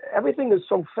 everything is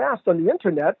so fast on the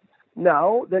internet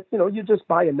now that, you just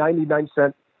buy a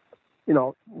 99-cent,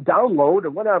 download or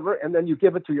whatever, and then you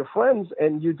give it to your friends,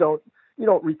 and you don't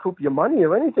recoup your money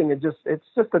or anything. It's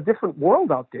just a different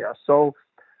world out there. So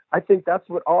I think that's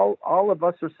what all of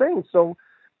us are saying. So,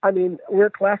 I mean, we're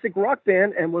a classic rock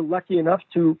band, and we're lucky enough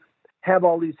to have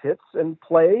all these hits and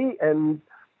play, and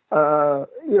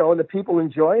and the people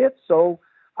enjoy it. So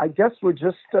I guess we're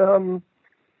just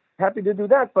happy to do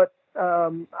that. But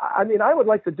I mean, I would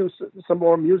like to do some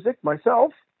more music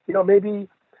myself. Maybe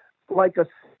like a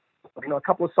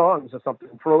couple of songs or something,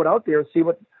 throw it out there and see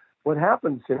what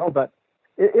happens. But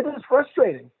it is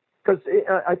frustrating because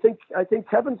I think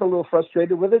Kevin's a little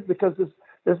frustrated with it because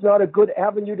there's not a good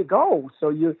avenue to go. So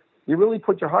you really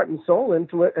put your heart and soul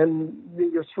into it, and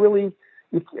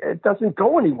it doesn't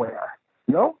go anywhere.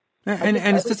 And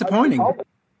it's disappointing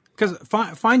because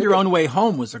Find Your Own Way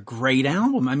Home was a great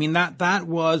album. I mean, that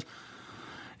was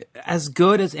as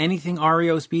good as anything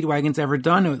REO Speedwagon's ever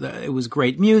done. It was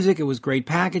great music. It was great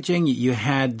packaging. You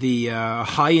had the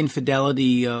high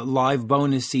infidelity live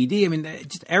bonus CD. I mean,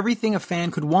 just everything a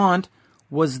fan could want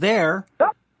was there.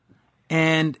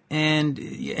 And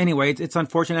anyway, it's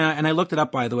unfortunate. And I looked it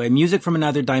up, by the way. Music from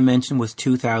Another Dimension was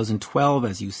 2012,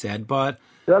 as you said, but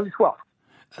 2012,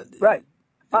 right?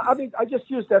 I mean, I just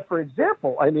used that for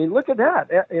example. I mean, look at that.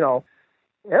 Aerosmith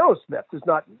is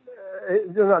not.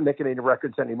 They're not making any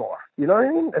records anymore. You know what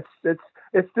I mean?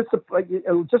 It's just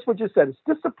what you said. It's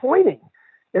disappointing.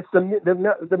 It's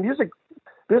the music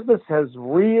business has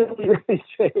really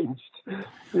changed.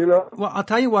 Well, I'll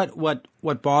tell you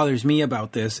what bothers me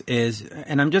about this is,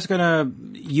 and I'm just going to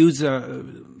use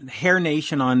Hair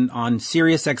Nation on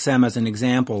Sirius XM as an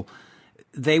example.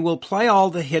 They will play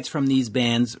all the hits from these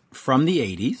bands from the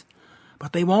 80s.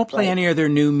 But they won't play any of their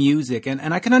new music.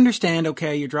 And I can understand,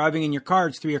 okay, you're driving in your car,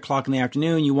 it's 3 o'clock in the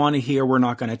afternoon, you want to hear We're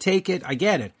Not Gonna Take It. I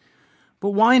get it. But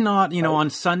why not,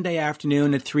 on Sunday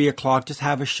afternoon at 3 o'clock, just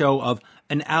have a show of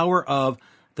an hour of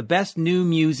the best new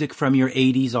music from your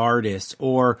 80s artists?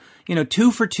 Or,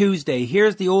 2 for Tuesday,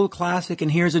 here's the old classic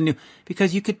and here's a new...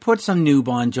 Because you could put some new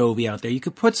Bon Jovi out there. You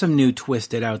could put some new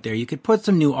Twisted out there. You could put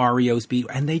some new REO Speed.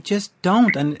 And they just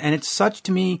don't. And it's such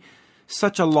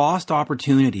a lost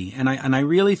opportunity. And I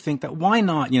really think that why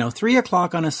not, 3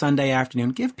 o'clock on a Sunday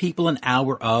afternoon, give people an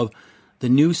hour of the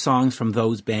new songs from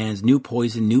those bands, new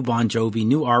Poison, new Bon Jovi,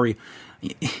 new REO.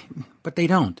 But they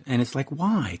don't. And it's like,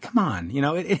 why? Come on.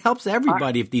 It helps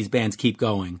everybody if these bands keep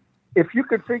going. If you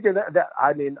could figure that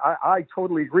I mean, I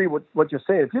totally agree with what you're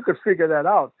saying. If you could figure that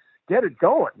out, get it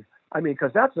going. I mean,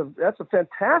 because that's a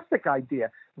fantastic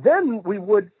idea. Then we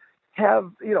would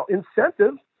have,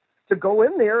 incentive to go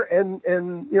in there and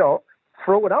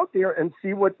throw it out there and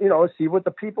see what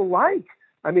the people like.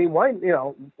 I mean, why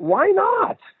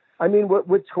not? I mean,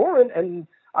 we're touring, and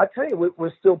I tell you,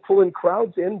 we're still pulling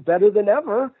crowds in better than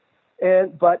ever,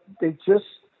 but we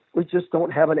just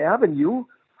don't have an avenue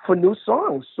for new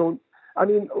songs. So, I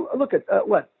mean, look at 2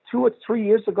 or 3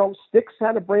 years ago, Styx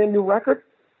had a brand new record.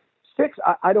 Styx,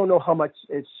 I don't know how much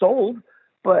it sold,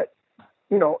 but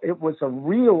it was a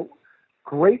real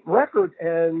great record,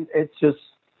 and it just,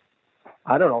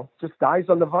 I don't know, just dies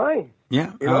on the vine.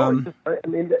 Yeah. I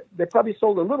mean, they probably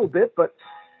sold a little bit, but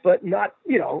not,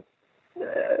 where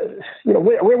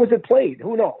was it played?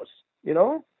 Who knows,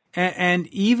 And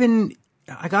even,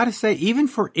 I got to say, even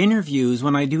for interviews,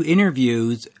 when I do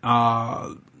interviews,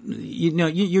 you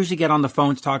usually get on the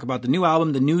phone to talk about the new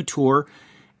album, the new tour,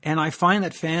 and I find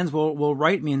that fans will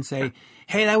write me and say,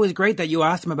 hey, that was great that you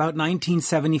asked them about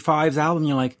 1975's album.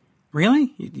 You're like,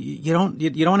 really? You don't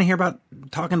want to hear about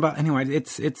talking about anyway?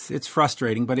 It's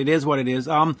frustrating, but it is what it is.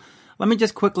 Let me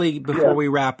just quickly before we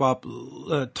wrap up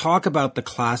talk about the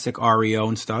classic REO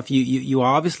and stuff. You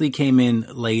obviously came in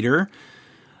later.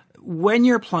 When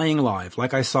you're playing live,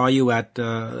 like I saw you at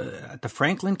the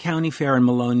Franklin County Fair in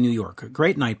Malone, New York. A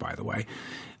great night, by the way.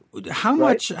 How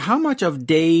much of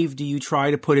Dave do you try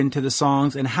to put into the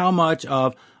songs, and how much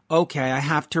of okay, I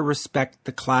have to respect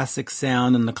the classic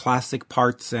sound and the classic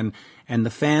parts, and the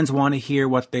fans want to hear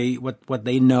what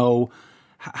they know.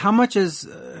 How much is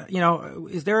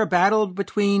is there a battle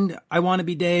between I want to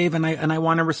be Dave and I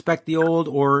want to respect the old,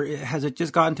 or has it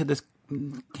just gotten to this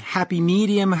happy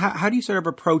medium? How do you sort of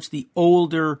approach the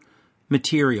older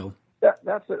material?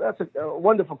 That's a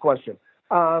wonderful question.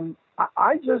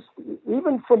 I just,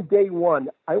 even from day one,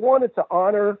 I wanted to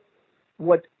honor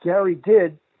what Gary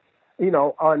did,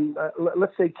 on,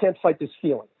 let's say, Can't Fight This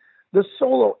Feeling. The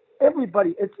solo,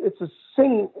 everybody, it's a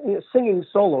singing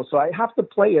solo, so I have to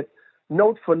play it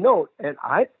note for note, and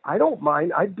I don't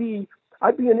mind. I'd be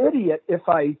an idiot if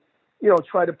I,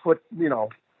 try to put,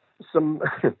 some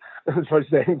as I was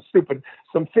saying, stupid,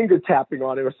 some finger tapping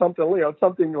on it or something,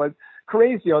 something like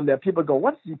crazy on there. People go,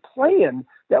 "What's he playing?"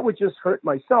 That would just hurt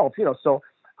myself, So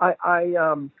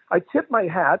I tip my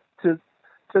hat to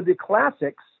the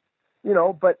classics,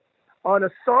 But on a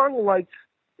song like,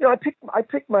 I pick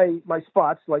my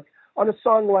spots. Like on a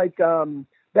song like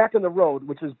 "Back in the Road,"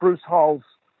 which is Bruce Hall's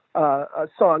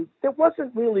song, there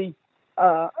wasn't really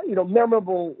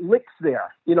memorable licks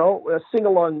there. Sing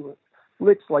along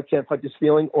licks like "Can't Fight This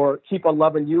Feeling" or "Keep on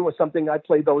Loving You" or something. I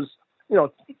play those,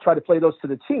 try to play those to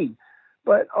the T.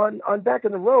 But on "Back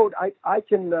in the Road," I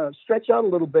can stretch out a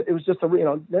little bit. It was just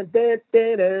and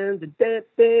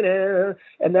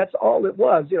that's all it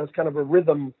was. It's kind of a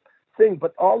rhythm thing.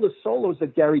 But all the solos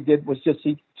that Gary did was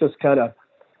he just kind of,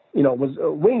 was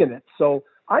winging it. So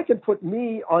I can put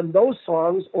me on those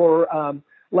songs or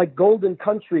like "Golden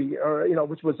Country," or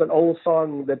which was an old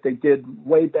song that they did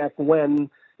way back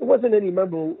when. It wasn't any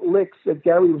memorable licks that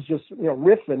Gary was just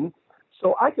riffing.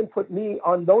 So I can put me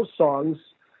on those songs.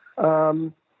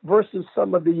 Versus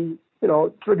some of the,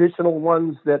 traditional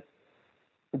ones that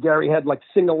Gary had, like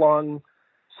sing-along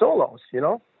solos,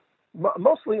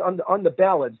 mostly on the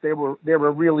ballads. They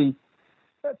were really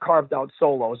carved out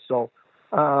solos. So,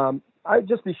 I'd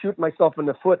just be shooting myself in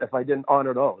the foot if I didn't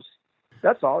honor those.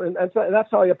 That's all. And that's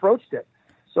how I approached it.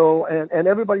 So, and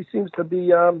everybody seems to be,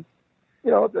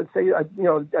 say, I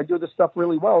do this stuff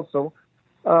really well. So,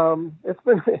 it's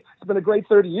been a great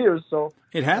 30 years. So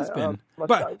it has been,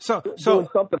 but doing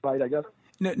something right, I guess.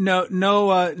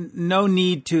 No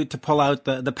need to pull out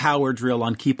the power drill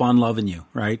on "Keep on Loving You,"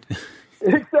 right?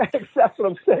 Exactly. That's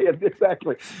what I'm saying.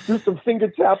 Exactly. Do some finger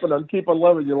tapping on "Keep on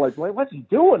Loving You." Like, what's he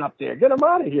doing up there? Get him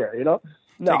out of here.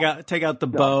 No. Take out the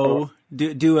bow.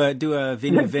 Do a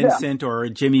Vinnie Vincent or a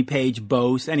Jimmy Page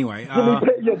bow. Anyway,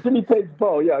 Jimmy Page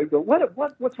bow. Yeah, I go,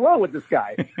 what's wrong with this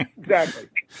guy? Exactly.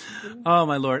 Oh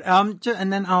my Lord.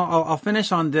 And then I'll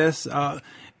finish on this.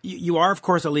 You are of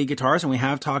course a lead guitarist, and we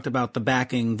have talked about the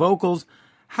backing vocals.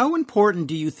 How important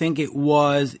do you think it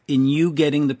was in you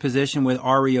getting the position with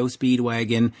REO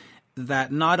Speedwagon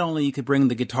that not only you could bring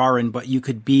the guitar in, but you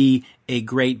could be a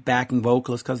great backing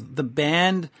vocalist? Because the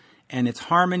band and its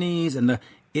harmonies and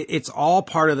it's all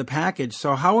part of the package.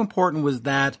 So how important was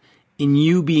that in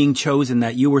you being chosen,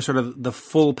 that you were sort of the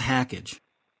full package?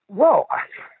 Well,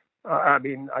 I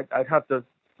mean, I'd have to,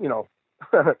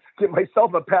 give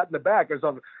myself a pat in the back or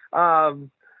something.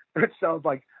 It sounds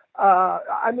like,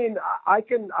 I mean,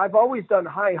 I've always done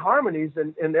high harmonies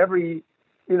in every,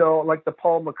 like the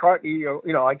Paul McCartney,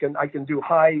 I can do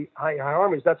high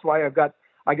harmonies. That's why I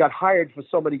got hired for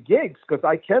so many gigs, because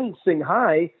I can sing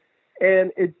high.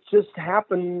 And it just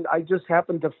happened. I just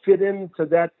happened to fit into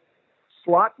that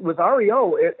slot with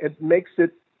REO. It makes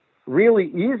it really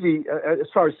easy as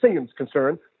far as singing is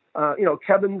concerned.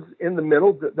 Kevin's in the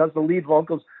middle, does the lead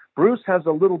vocals. Bruce has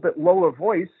a little bit lower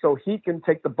voice, so he can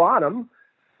take the bottom.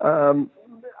 I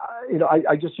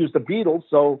just use the Beatles.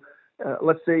 So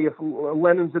let's say if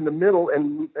Lennon's in the middle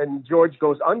and George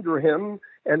goes under him,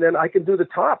 and then I can do the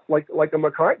top like a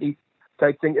McCartney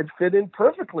type thing. It fit in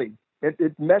perfectly.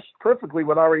 It meshed perfectly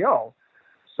with REO.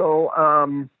 So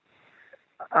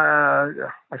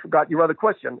I forgot your other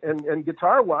question. And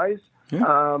guitar-wise,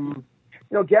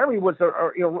 Gary was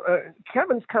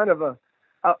Kevin's kind of a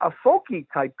folky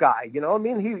type guy. I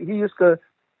mean, he used to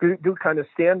do kind of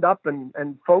stand up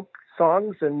and folk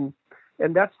songs, and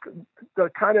that's the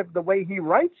kind of the way he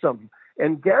writes them.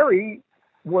 And Gary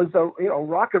was a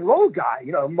rock and roll guy.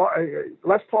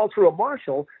 Les Paul through a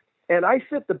Marshall. And I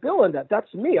fit the bill in that.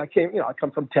 That's me. I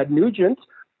come from Ted Nugent,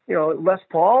 Les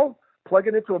Paul, plug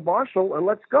it into a Marshall, and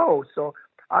let's go. So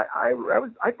I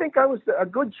think I was a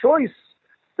good choice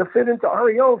to fit into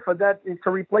REO for that, to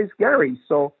replace Gary.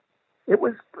 So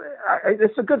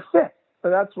it's a good fit.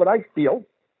 That's what I feel.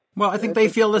 Well, I think they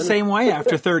feel the same way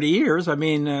after 30 years. I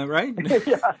mean, right? I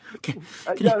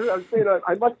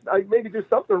maybe do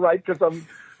something right, because I'm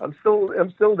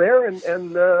still there,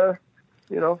 and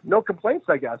no complaints,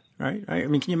 I guess. Right. I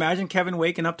mean, can you imagine Kevin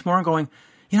waking up tomorrow and going,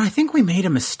 I think we made a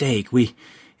mistake.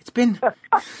 It's been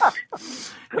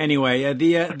anyway.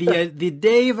 The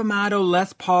Dave Amato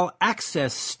Les Paul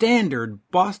Access Standard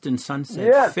Boston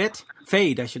Sunset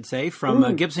Fade, I should say,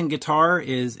 from Gibson Guitar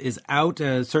is out.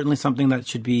 Certainly something that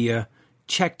should be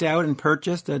checked out and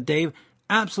purchased. Dave,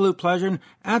 absolute pleasure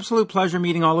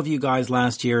meeting all of you guys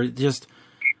last year. Just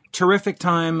terrific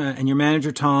time, and your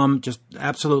manager Tom, just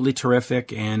absolutely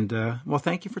terrific. And well,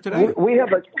 thank you for today. We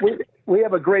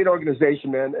have a great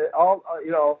organization, man.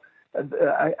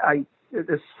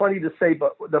 It's funny to say,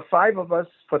 but the five of us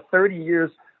for 30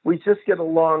 years, we just get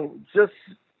along just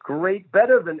great,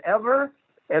 better than ever.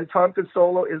 and Tom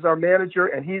Consolo is our manager,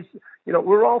 and he's,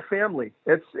 we're all family.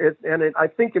 I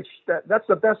think that's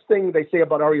the best thing they say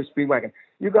about REO Speedwagon.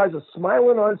 You guys are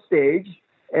smiling on stage,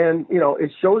 and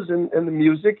it shows in the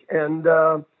music, and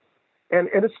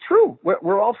it's true.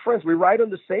 We're all friends. We ride on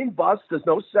the same bus. There's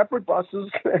no separate buses,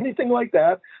 anything like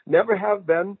that. Never have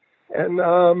been,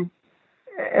 and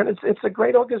it's a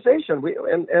great organization.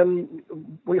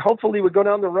 We hopefully would go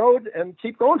down the road and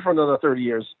keep going for another 30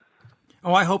 years.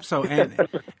 Oh, I hope so.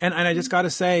 And I just got to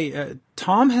say,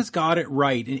 Tom has got it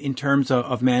right in terms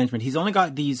of management. He's only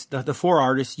got the four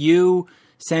artists: you,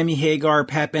 Sammy Hagar,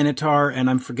 Pat Benatar, and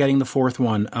I'm forgetting the fourth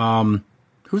one.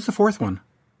 Who's the fourth one?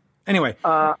 Anyway,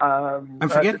 I'm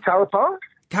forgetting. Tower Power?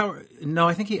 No,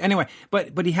 I think anyway,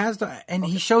 but he has and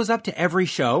he shows up to every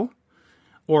show,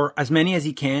 or as many as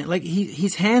he can. Like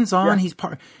he's hands on. Yeah. He's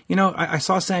part. I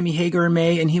saw Sammy Hagar in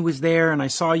May, and he was there, and I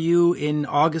saw you in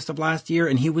August of last year,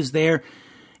 and he was there.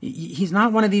 He's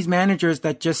not one of these managers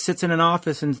that just sits in an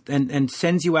office and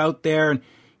sends you out there. And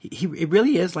it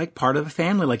really is like part of a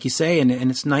family, like you say, and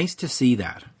it's nice to see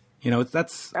that.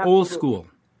 That's Absolutely. Old school.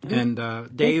 And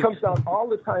Dave, he comes out all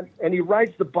the time, and he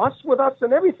rides the bus with us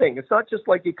and everything. It's not just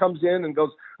like he comes in and goes,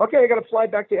 "Okay, I got to fly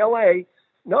back to L.A."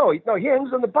 No, he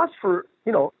hangs on the bus for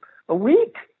a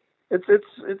week. It's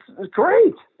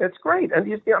great. It's great,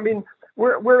 and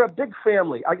we're a big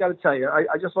family. I got to tell you,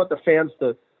 I just want the fans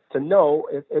to know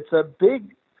it's a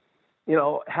big,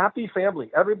 happy family.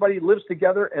 Everybody lives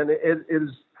together, and it is.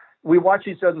 We watch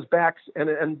each other's backs,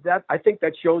 and that I think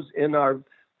that shows in our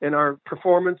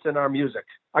performance and our music.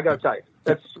 I got to tell you,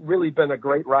 that's really been a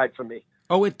great ride for me.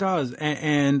 Oh, it does.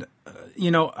 And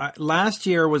last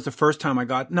year was the first time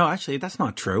no, actually, that's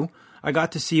not true. I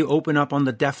got to see you open up on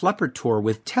the Def Leppard tour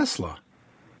with Tesla.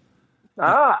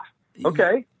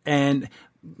 Okay. And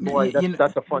boy,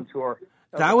 that's a fun tour.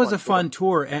 That was a fun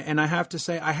tour. And I have to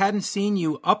say, I hadn't seen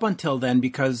you up until then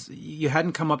because you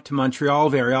hadn't come up to Montreal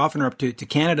very often or up to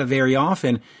Canada very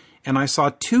often. And I saw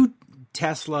two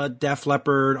Tesla, Def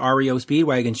Leppard, REO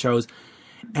Speedwagon shows,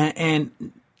 and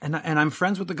I'm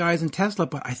friends with the guys in Tesla,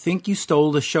 but I think you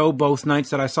stole the show both nights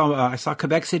that I saw. I saw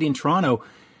Quebec City and Toronto.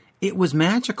 It was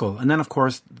magical, and then of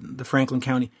course the Franklin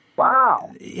County.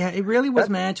 Wow. Yeah, it really was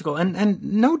magical, and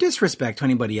no disrespect to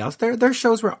anybody else. Their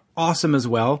shows were awesome as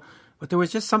well, but there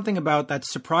was just something about that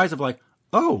surprise of like,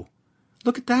 oh,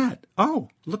 look at that. Oh,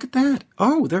 look at that.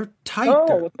 Oh, they're tight.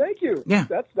 Oh, well, thank you. Yeah.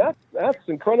 That's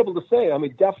incredible to say. I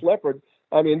mean, Def Leppard,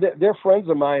 they're friends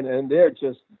of mine, and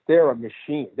they're a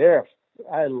machine.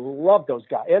 I love those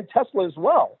guys. And Tesla as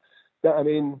well.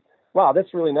 Wow,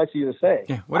 that's really nice of you to say.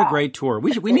 Yeah, what a great tour.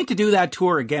 We need to do that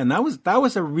tour again. That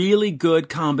was a really good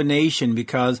combination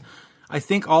because I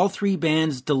think all three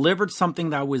bands delivered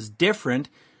something that was different.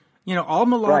 All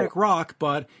melodic rock,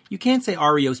 but you can't say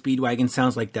REO Speedwagon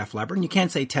sounds like Def Leppard, and you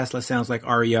can't say Tesla sounds like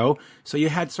REO. So you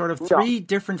had sort of three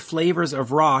different flavors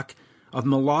of rock, of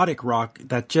melodic rock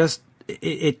that just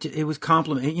it was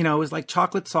compliment. It was like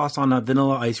chocolate sauce on a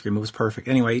vanilla ice cream. It was perfect.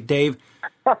 Anyway, Dave,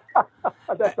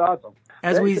 that's awesome.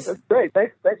 That's great.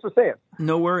 Thanks for saying.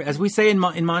 No worry. As we say in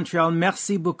Montreal,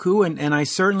 merci beaucoup, and I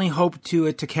certainly hope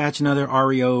to catch another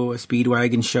REO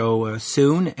Speedwagon show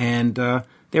soon. And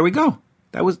there we go.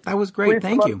 That was great.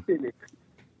 Thank you.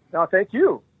 No, thank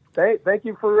you. Thank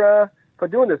you for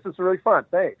doing this. This is really fun.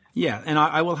 Thanks. Yeah, and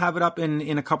I will have it up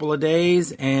in a couple of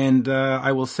days, and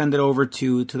I will send it over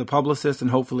to the publicist,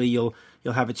 and hopefully you'll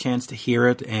have a chance to hear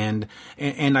it. And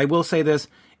I will say this: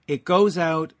 it goes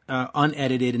out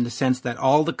unedited in the sense that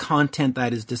all the content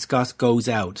that is discussed goes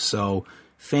out, so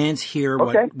fans hear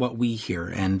what we hear.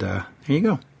 And here you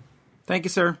go. Thank you,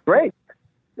 sir. Great.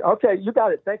 Okay, you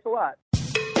got it. Thanks a lot.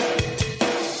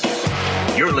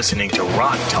 You're listening to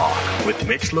Rock Talk with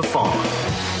Mitch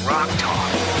LaFon. Rock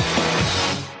Talk.